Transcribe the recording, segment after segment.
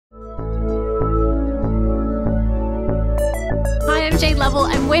Jayde Lovell,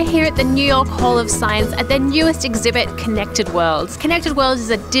 and we're here at the New York Hall of Science at their newest exhibit, Connected Worlds. Connected Worlds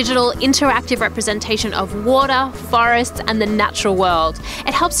is a digital, interactive representation of water, forests, and the natural world.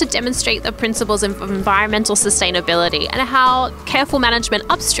 It helps to demonstrate the principles of environmental sustainability and how careful management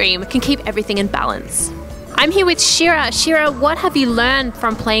upstream can keep everything in balance. I'm here with Shira. Shira, what have you learned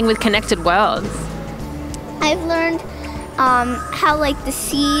from playing with Connected Worlds? I've learned how the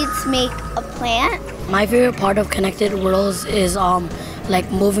seeds make a plant. My favorite part of Connected Worlds is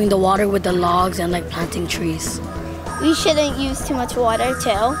moving the water with the logs and planting trees. We shouldn't use too much water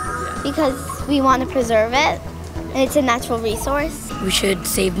too, because we want to preserve it. And it's a natural resource. We should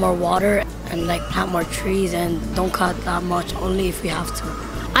save more water and plant more trees and don't cut that much, only if we have to.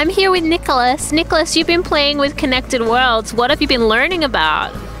 I'm here with Nicholas. Nicholas, you've been playing with Connected Worlds. What have you been learning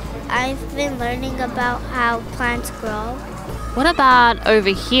about? I've been learning about how plants grow. What about over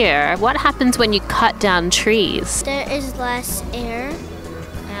here? What happens when you cut down trees? There is less air.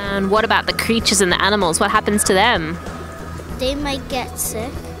 And what about the creatures and the animals? What happens to them? They might get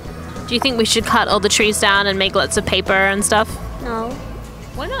sick. Do you think we should cut all the trees down and make lots of paper and stuff? No.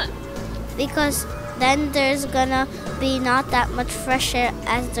 Why not? Because then there's gonna be not that much fresh air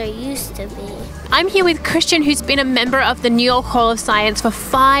as there used to be. I'm here with Christian, who's been a member of the New York Hall of Science for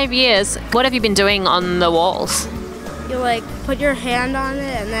 5 years. What have you been doing on the walls? You put your hand on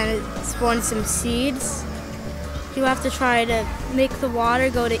it and then it spawns some seeds. You have to try to make the water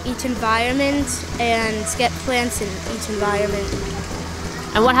go to each environment and get plants in each environment.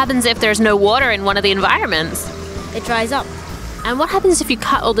 And what happens if there's no water in one of the environments? It dries up. And what happens if you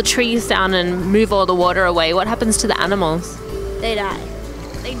cut all the trees down and move all the water away? What happens to the animals? They die.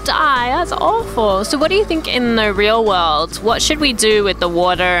 They die? That's awful. So what do you think in the real world? What should we do with the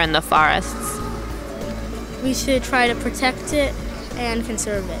water and the forests? We should try to protect it and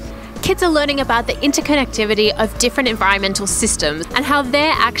conserve it. Kids are learning about the interconnectivity of different environmental systems and how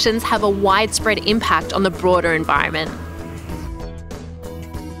their actions have a widespread impact on the broader environment.